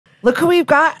Look who we've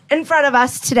got in front of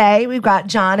us today. We've got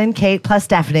John and Kate plus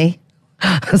Stephanie.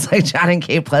 It's like John and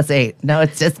Kate plus 8. No,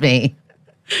 it's just me.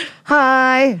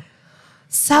 Hi.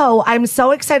 So I'm so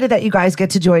excited that you guys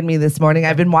get to join me this morning.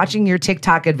 I've been watching your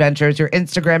TikTok adventures, your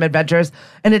Instagram adventures,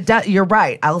 and you're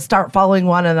right. I'll start following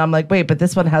one, and I'm like, wait, but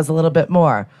this one has a little bit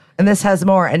more, and this has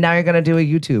more, and now you're going to do a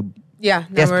YouTube. Yeah.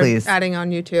 Yes, please. Adding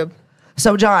on YouTube.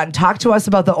 So, John, talk to us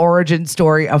about the origin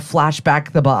story of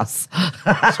Flashback the Bus.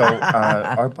 So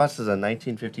our bus is a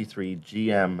 1953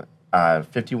 GM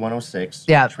 5106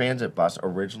 transit bus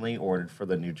originally ordered for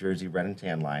the New Jersey Red and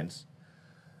Tan lines.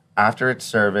 After its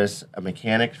service, a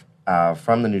mechanic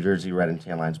from the New Jersey Red and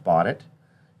Tan lines bought it.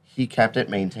 He kept it,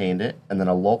 maintained it, and then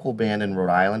a local band in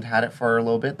Rhode Island had it for a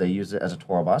little bit. They used it as a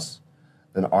tour bus.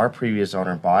 Then our previous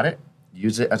owner bought it,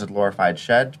 used it as a glorified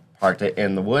shed, parked it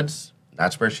in the woods.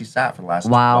 That's where she sat for the last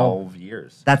 12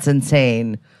 years. That's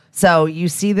insane. So you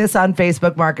see this on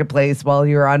Facebook Marketplace while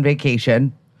you're on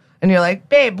vacation, and you're like,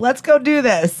 babe, let's go do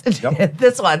this. Yep.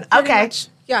 This one. Okay.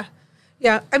 Yeah.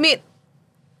 Yeah. I mean,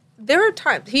 there are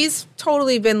times he's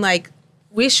totally been like,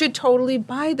 we should totally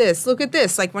buy this. Look at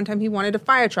this. Like one time he wanted a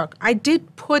fire truck. I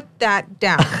did put that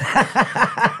down.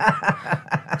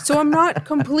 So I'm not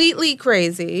completely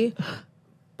crazy.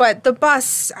 But the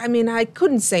bus, I mean, I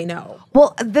couldn't say no.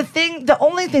 Well, the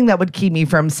only thing that would keep me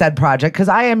from said project, because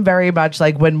I am very much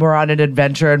like when we're on an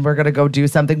adventure and we're going to go do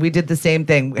something, we did the same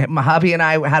thing. My hubby and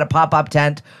I had a pop-up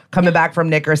tent coming back from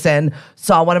Nickerson,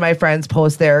 saw one of my friends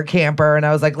post their camper, and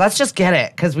I was like, let's just get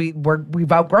it, because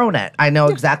we've outgrown it. I know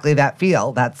exactly that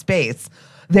feel, that space.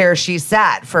 There she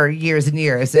sat for years and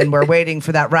years, and we're waiting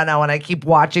for that reno, and I keep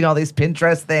watching all these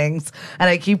Pinterest things, and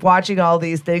I keep watching all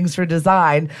these things for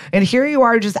design, and here you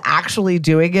are just actually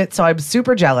doing it, so I'm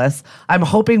super jealous. I'm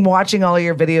hoping watching all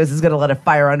your videos is going to let a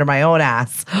fire under my own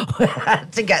ass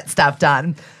to get stuff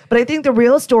done. But I think the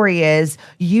real story is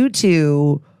you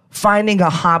two finding a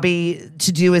hobby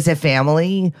to do as a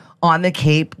family on the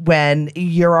Cape when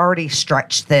you're already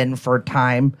stretched thin for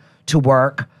time to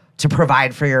work, to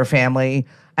provide for your family.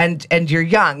 And you're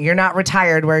young. You're not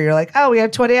retired where you're like, oh, we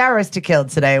have 20 hours to kill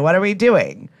today. What are we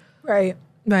doing? Right.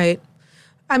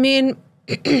 I mean,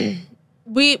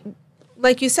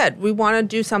 like you said, we want to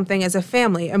do something as a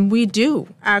family. And we do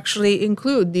actually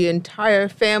include the entire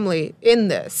family in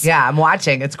this. Yeah, I'm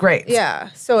watching. It's great. Yeah.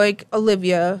 So like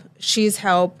Olivia, she's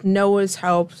helped. Noah's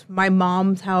helped. My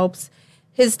mom helps.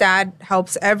 His dad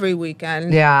helps every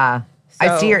weekend. Yeah.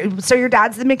 I see her. So your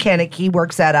dad's the mechanic. He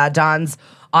works at Don's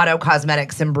Auto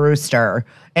Cosmetics in Brewster.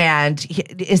 And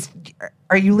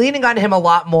are you leaning on him a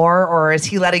lot more, or is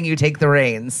he letting you take the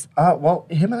reins? Well,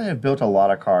 him and I have built a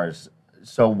lot of cars.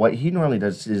 So what he normally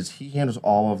does is he handles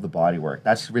all of the body work.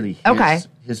 That's really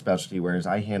his specialty, whereas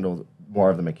I handle more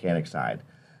of the mechanic side.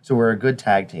 So we're a good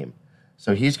tag team.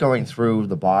 So he's going through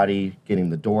the body, getting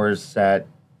the doors set,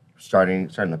 starting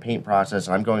the paint process,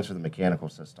 and I'm going through the mechanical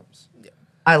systems.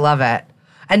 I love it.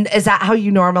 And is that how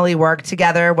you normally work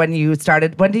together when you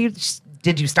started? When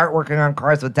did you start working on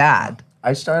cars with Dad?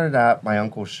 I started at my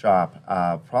uncle's shop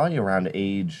probably around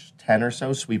age 10 or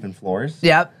so, sweeping floors.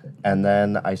 Yep. And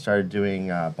then I started doing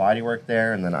body work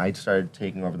there, and then I started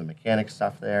taking over the mechanic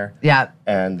stuff there. Yeah.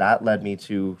 And that led me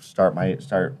to start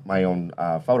my own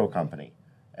photo company.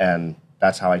 And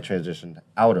that's how I transitioned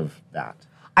out of that.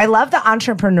 I love the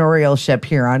entrepreneurship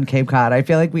here on Cape Cod. I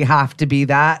feel like we have to be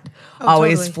that,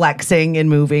 always totally. flexing and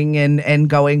moving and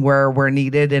going where we're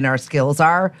needed and our skills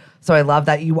are. So I love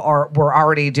that we're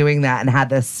already doing that and had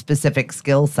this specific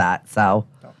skill set. So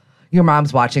your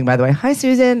mom's watching, by the way. Hi,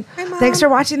 Susan. Hi, Mom. Thanks for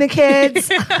watching the kids.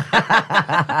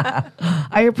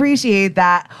 I appreciate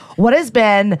that. What has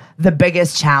been the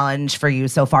biggest challenge for you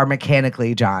so far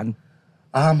mechanically, John?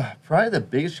 Probably the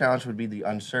biggest challenge would be the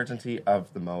uncertainty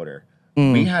of the motor.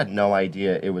 We had no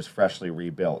idea it was freshly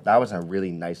rebuilt. That was a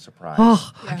really nice surprise.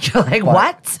 Oh, you're like, But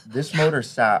what? This motor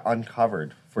sat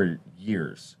uncovered for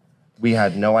years. We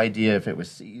had no idea if it was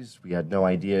seized. We had no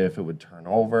idea if it would turn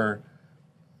over.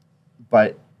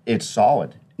 But it's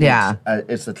solid. Yeah.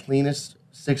 It's the cleanest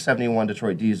 671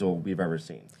 Detroit diesel we've ever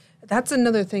seen. That's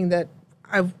another thing that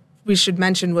we should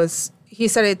mention was he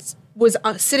said it was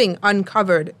sitting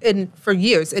uncovered for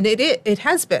years, and it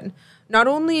has been. Not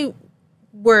only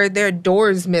were there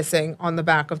doors missing on the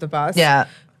back of the bus,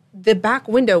 the back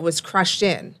window was crushed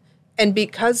in. And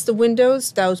because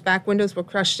those back windows were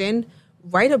crushed in,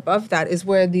 right above that is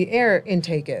where the air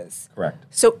intake is. Correct.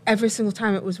 So every single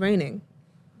time it was raining,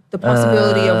 the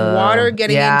possibility of water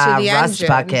getting into the rust engine.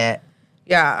 bucket.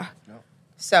 Yeah.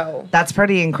 So That's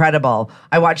pretty incredible.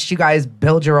 I watched you guys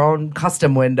build your own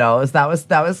custom windows. That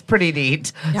was pretty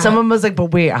neat. Yeah. Someone was like,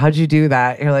 "But wait, how'd you do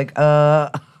that?" You're like,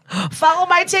 Follow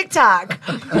my TikTok.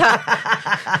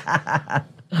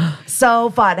 So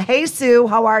fun. Hey, Sue,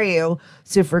 how are you?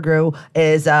 Sue Fergrew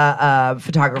is a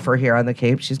photographer here on the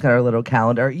Cape. She's got her little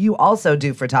calendar. You also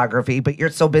do photography, but you're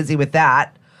so busy with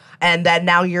that. And then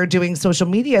now you're doing social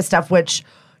media stuff, which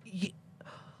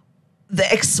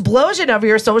the explosion of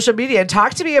your social media.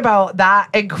 Talk to me about that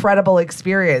incredible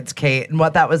experience, Kate, and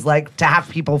what that was like to have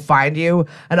people find you.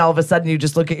 And all of a sudden you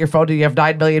just look at your phone and you have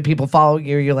 9 million people following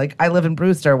you. You're like, I live in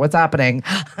Brewster. What's happening?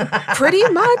 Pretty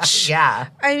much. Yeah.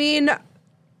 I mean,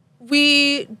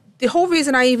 the whole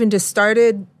reason I even just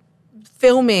started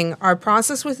filming our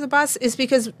process with the bus is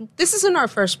because this isn't our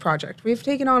first project. We've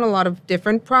taken on a lot of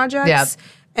different projects. Yep.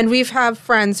 And we've had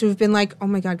friends who've been like, oh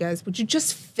my God, guys, would you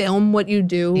just film what you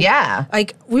do? Yeah.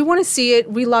 Like, we want to see it.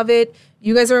 We love it.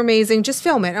 You guys are amazing. Just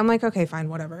film it. I'm like, okay, fine,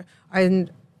 whatever. And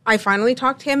I finally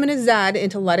talked him and his dad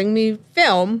into letting me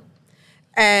film.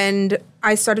 And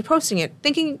I started posting it,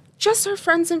 thinking just our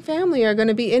friends and family are going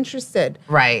to be interested.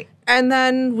 Right. And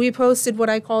then we posted what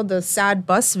I called the sad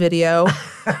bus video.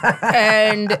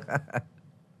 And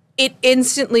it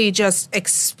instantly just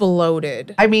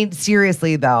exploded. I mean,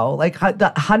 seriously, though, like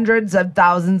the hundreds of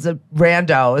thousands of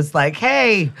randos, like,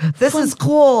 hey, this is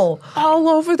cool. All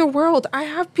over the world. I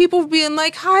have people being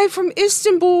like, hi from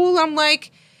Istanbul. I'm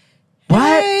like,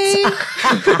 what? hey.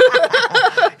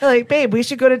 You're like, babe, we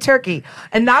should go to Turkey.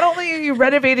 And not only are you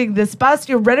renovating this bus,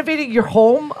 you're renovating your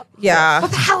home. Yeah. What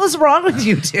the hell is wrong with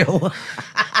you two?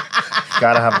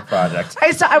 Gotta have a project.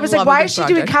 I was like, why is she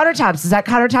doing countertops? Is that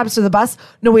countertops for the bus?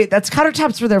 No, wait, that's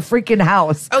countertops for their freaking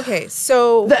house. Okay,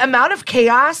 so The amount of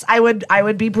chaos I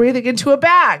would be breathing into a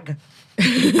bag.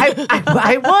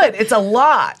 I would. It's a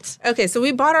lot. okay, so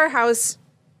we bought our house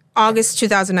August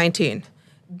 2019.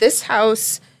 This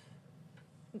house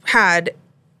had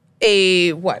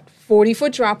a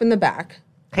 40-foot drop in the back.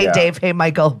 Hey, Yeah. Dave. Hey,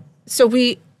 Michael. So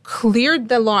we cleared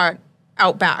the lot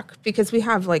out back because we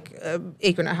have like an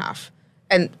acre and a half,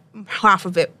 and half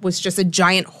of it was just a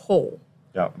giant hole.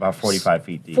 Yeah, about 45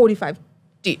 feet deep. 45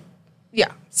 deep.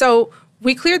 Yeah. So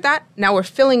we cleared that. Now we're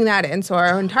filling that in. So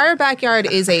our entire backyard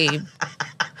is a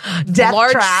Death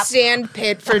large trap. sand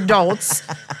pit for adults,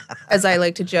 as I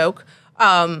like to joke.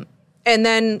 And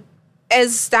then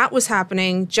as that was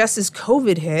happening, just as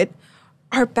COVID hit,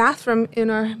 our bathroom in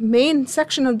our main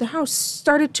section of the house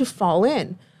started to fall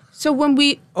in. So when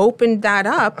we opened that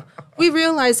up, we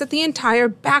realized that the entire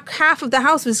back half of the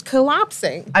house was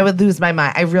collapsing. I would lose my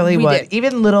mind. I really We would. did.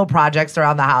 Even little projects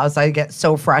around the house, I get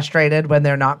so frustrated when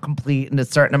they're not complete in a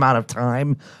certain amount of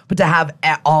time. But to have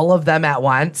all of them at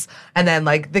once, and then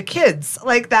like the kids,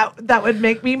 like that would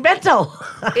make me mental.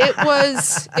 It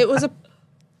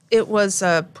was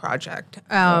a project.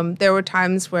 There were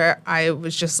times where I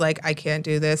was just like, I can't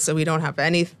do this. So we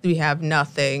have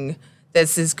nothing.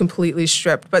 This is completely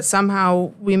stripped. But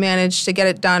somehow we managed to get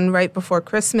it done right before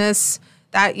Christmas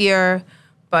that year.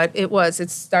 But we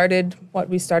started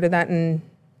that in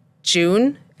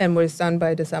June and was done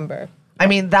by December. I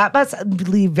mean, that must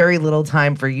leave very little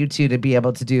time for you two to be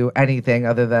able to do anything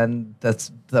other than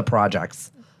the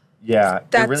projects. Yeah,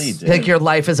 it That's- really did. Like your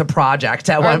life is a project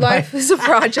at Our one life point. is a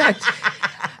project.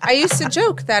 I used to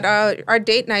joke that our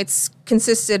date nights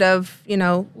consisted of,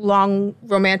 long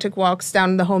romantic walks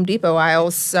down the Home Depot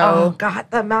aisles. So Oh God,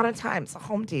 the amount of times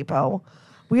Home Depot.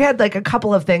 We had like a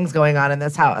couple of things going on in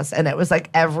this house, and it was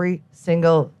like every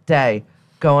single day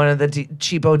going to the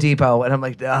cheapo depot, and I'm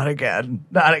like, not again.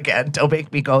 Don't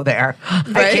make me go there. I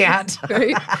Right? can't.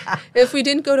 Right? If we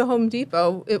didn't go to Home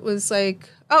Depot, it was like,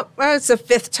 oh, well, it's the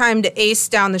 5th time to Ace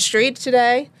down the street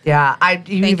today. Yeah, Thank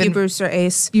you, Brewster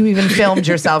Ace. You even filmed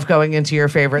yourself going into your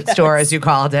favorite store, as you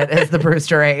called it, as the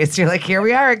Brewster Ace. You're like, here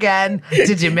we are again.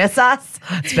 Did you miss us?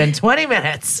 It's been 20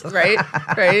 minutes. Right?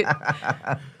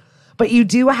 But you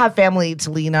do have family to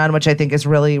lean on, which I think is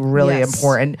really, really Yes.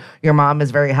 important. Your mom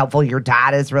is very helpful. Your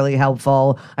dad is really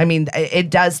helpful. I mean, it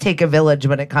does take a village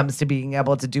when it comes to being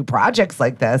able to do projects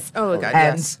like this. Oh, God,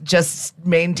 and yes. just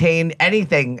maintain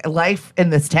life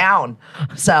in this town.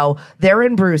 So they're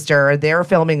in Brewster. They're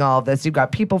filming all of this. You've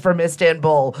got people from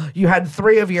Istanbul. You had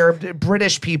 3 of your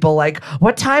British people. Like,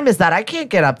 what time is that? I can't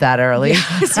get up that early.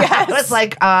 Yes. I was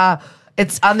like,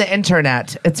 it's on the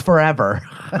internet. It's forever.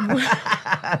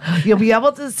 You'll be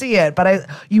able to see it, but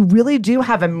you really do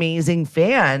have amazing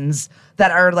fans that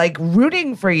are like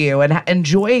rooting for you and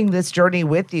enjoying this journey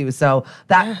with you. So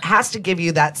that has to give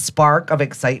you that spark of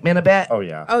excitement a bit. Oh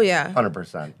yeah.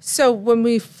 100%. So when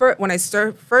I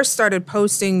first started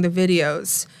posting the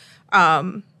videos,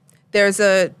 there's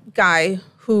a guy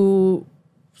who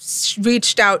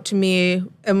reached out to me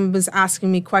and was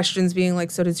asking me questions, being like,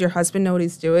 "So does your husband know what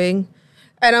he's doing?"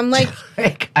 And I'm like,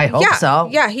 I hope so.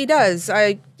 Yeah, he does.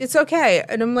 It's okay.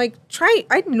 And I'm like,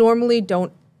 I normally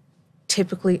don't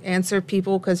typically answer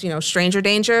people because, stranger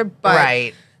danger. But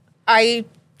right. I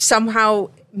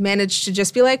somehow managed to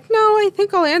just be like, no, I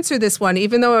think I'll answer this one,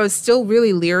 even though I was still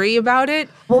really leery about it.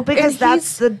 Well, because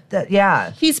that's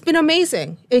yeah. He's been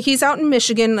amazing. He's out in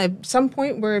Michigan at some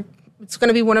point where it's going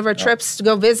to be one of our trips to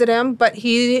go visit him, but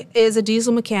he is a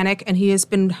diesel mechanic and he has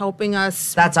been helping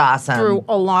us. That's awesome. Through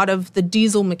a lot of the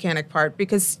diesel mechanic part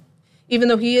because even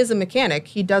though he is a mechanic,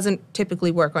 he doesn't typically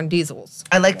work on diesels.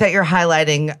 I like that you're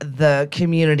highlighting the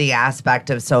community aspect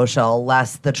of social,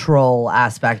 less the troll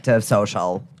aspect of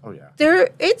social. Oh yeah.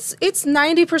 It's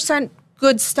 90%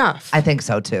 good stuff. I think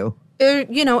so too.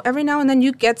 Every now and then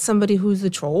you get somebody who's a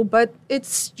troll, but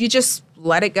you just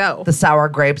let it go. The sour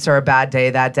grapes are a bad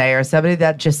day that day, or somebody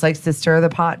that just likes to stir the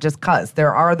pot just cuz.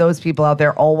 There are those people out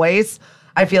there always.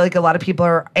 I feel like a lot of people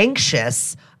are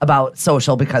anxious about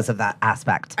social because of that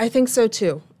aspect. I think so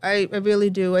too. I really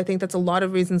do. I think that's a lot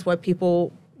of reasons why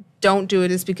people don't do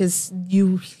it is because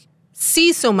you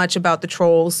see so much about the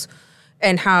trolls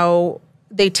and how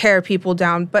they tear people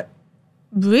down. But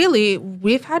really,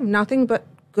 we've had nothing but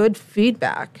good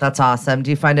feedback. That's awesome. Do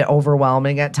you find it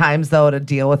overwhelming at times, though, to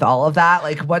deal with all of that?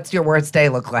 Like, what's your worst day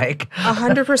look like?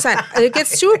 100%. It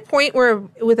gets to a point where,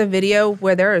 with a video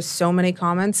where there are so many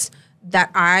comments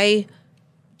that I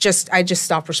just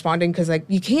stop responding because, like,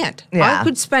 you can't. Yeah.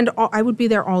 I would be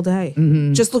there all day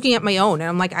just looking at my own. And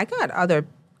I'm like, I got other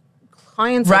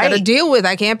clients I got to deal with.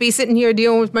 I can't be sitting here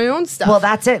dealing with my own stuff. Well,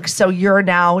 that's it. So you're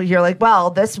like,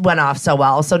 well, this went off so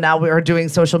well. So now we're doing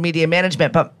social media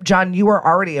management. But John, you were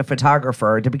already a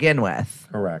photographer to begin with.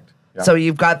 Correct. Yep. So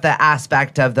you've got the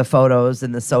aspect of the photos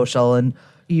and the social, and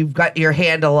you've got your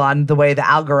handle on the way the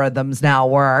algorithms now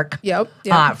work. Yep.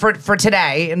 For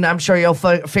today, and I'm sure you'll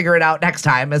figure it out next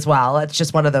time as well. It's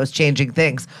just one of those changing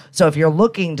things. So if you're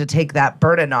looking to take that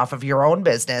burden off of your own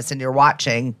business and you're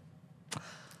watching,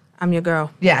 I'm your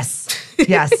girl. Yes,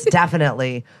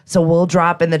 definitely. So we'll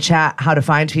drop in the chat how to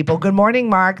find people. Good morning,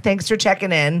 Mark. Thanks for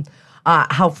checking in.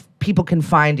 How people can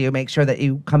find you. Make sure that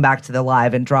you come back to the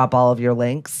live and drop all of your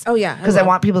links. Oh, yeah. Because I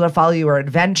want people to follow your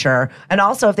adventure. And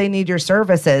also, if they need your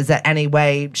services at any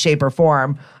way, shape, or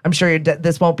form, I'm sure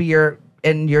this won't be your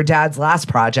dad's last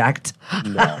project.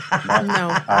 No.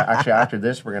 No. Actually, after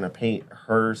this, we're going to paint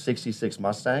her 66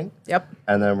 Mustang. Yep.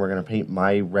 And then we're going to paint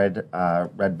my red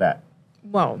Vet.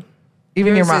 Well,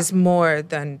 even your mom is more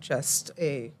than just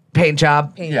a paint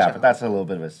job. But that's a little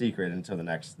bit of a secret until the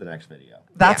next video.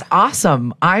 That's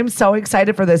awesome. I'm so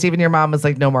excited for this. Even your mom was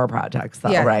like, no more projects,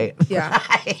 though, right? Yeah.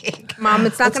 Mom,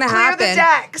 it's not going to happen. Clear the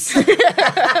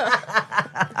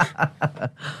decks.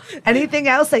 Anything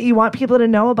else that you want people to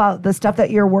know about the stuff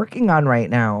that you're working on right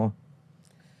now?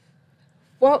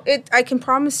 Well, I can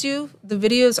promise you the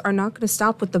videos are not going to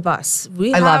stop with the bus.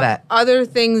 I love it. Other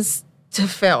things to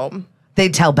film. They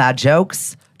tell bad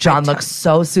jokes. John looks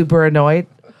so super annoyed.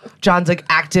 John's like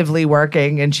actively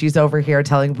working and she's over here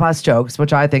telling bus jokes,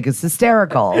 which I think is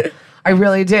hysterical. I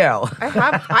really do.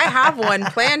 I have one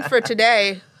planned for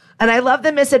today. And I love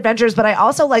the misadventures, but I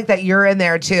also like that you're in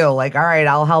there too. Like, all right,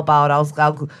 I'll help out.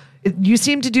 You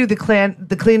seem to do the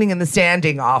cleaning and the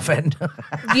sanding often.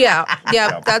 Yeah,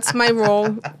 that's my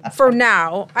role for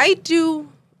now. I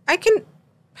can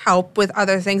help with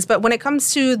other things, but when it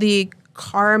comes to the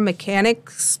car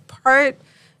mechanics part.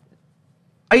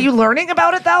 Are you learning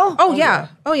about it though? Oh yeah.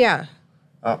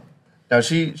 No,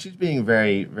 she's being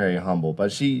very, very humble,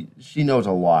 but she knows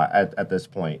a lot at this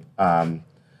point. I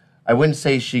wouldn't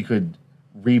say she could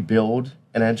rebuild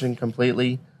an engine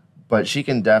completely, but she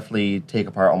can definitely take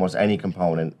apart almost any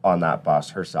component on that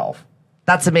bus herself.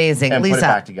 That's amazing. And Lisa, put it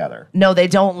back together. No, they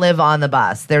don't live on the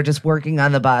bus. They're just working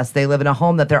on the bus. They live in a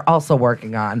home that they're also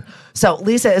working on. So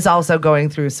Lisa is also going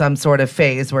through some sort of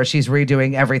phase where she's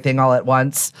redoing everything all at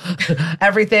once.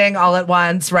 Everything all at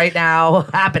once right now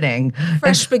happening.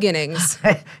 Fresh beginnings.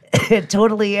 It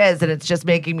totally is. And it's just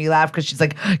making me laugh because she's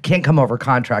like, can't come over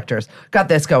contractors. Got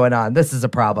this going on. This is a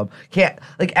problem. Can't,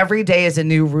 like, every day is a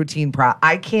new routine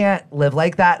I can't live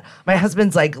like that. My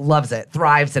husband's like, loves it,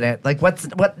 thrives in it. Like,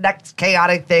 what next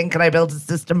chaotic thing can I build a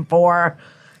system for?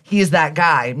 He's that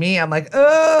guy. Me, I'm like,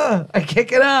 ugh, I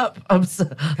kick it up. I'm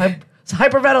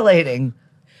hyperventilating.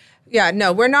 Yeah,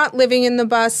 no, we're not living in the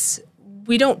bus.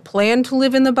 We don't plan to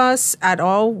live in the bus at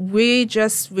all. We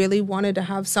just really wanted to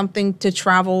have something to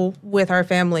travel with our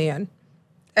family in.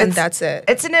 And that's it.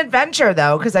 It's an adventure,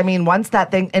 though, because, I mean, once that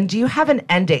thing... And do you have an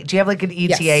end date? Do you have, like, an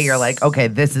ETA? Yes. You're like, okay,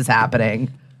 this is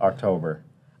happening. October.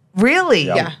 Really?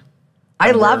 Yeah. I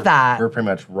And love that. We're pretty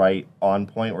much right on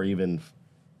point or even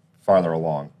farther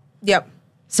along. Yep.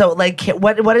 So, like,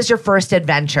 what is your first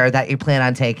adventure that you plan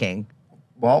on taking?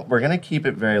 Well, we're going to keep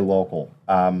it very local.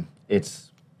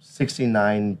 It's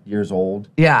 69 years old.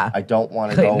 Yeah. I don't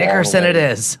want to go Nickerson it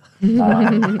is. I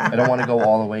don't want to go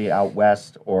all the way out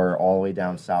west or all the way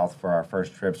down south for our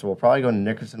first trip. So we'll probably go to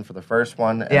Nickerson for the first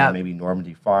one, and then maybe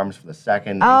Normandy Farms for the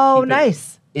second. Oh,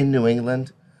 nice. In New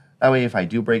England. That way, if I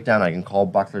do break down, I can call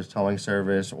Buckler's Towing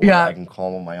Service, or I can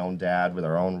call my own dad with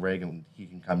our own rig, and he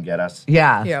can come get us.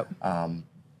 Yeah. Yep.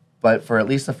 But for at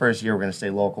least the first year, we're going to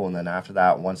stay local, and then after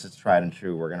that, once it's tried and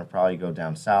true, we're going to probably go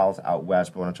down south, out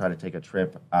west. We want to try to take a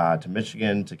trip to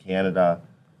Michigan, to Canada,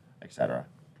 etc.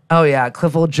 Oh, yeah.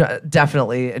 Cliff will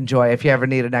definitely enjoy if you ever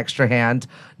need an extra hand.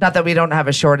 Not that we don't have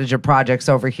a shortage of projects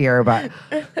over here, but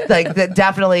like that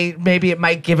definitely, maybe it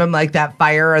might give him like that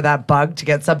fire or that bug to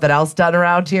get something else done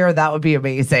around here. That would be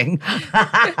amazing.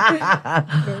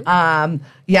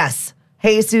 Yes.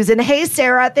 Hey, Susan. Hey,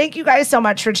 Sarah. Thank you guys so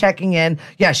much for checking in.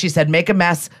 Yeah, she said, make a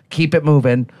mess, keep it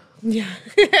moving. Yeah.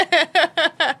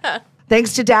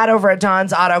 Thanks to Dad over at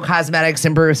Don's Auto Cosmetics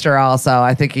in Brewster also.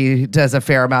 I think he does a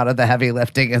fair amount of the heavy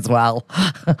lifting as well.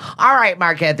 All right,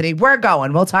 Mark Anthony, we're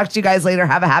going. We'll talk to you guys later.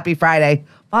 Have a happy Friday.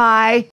 Bye.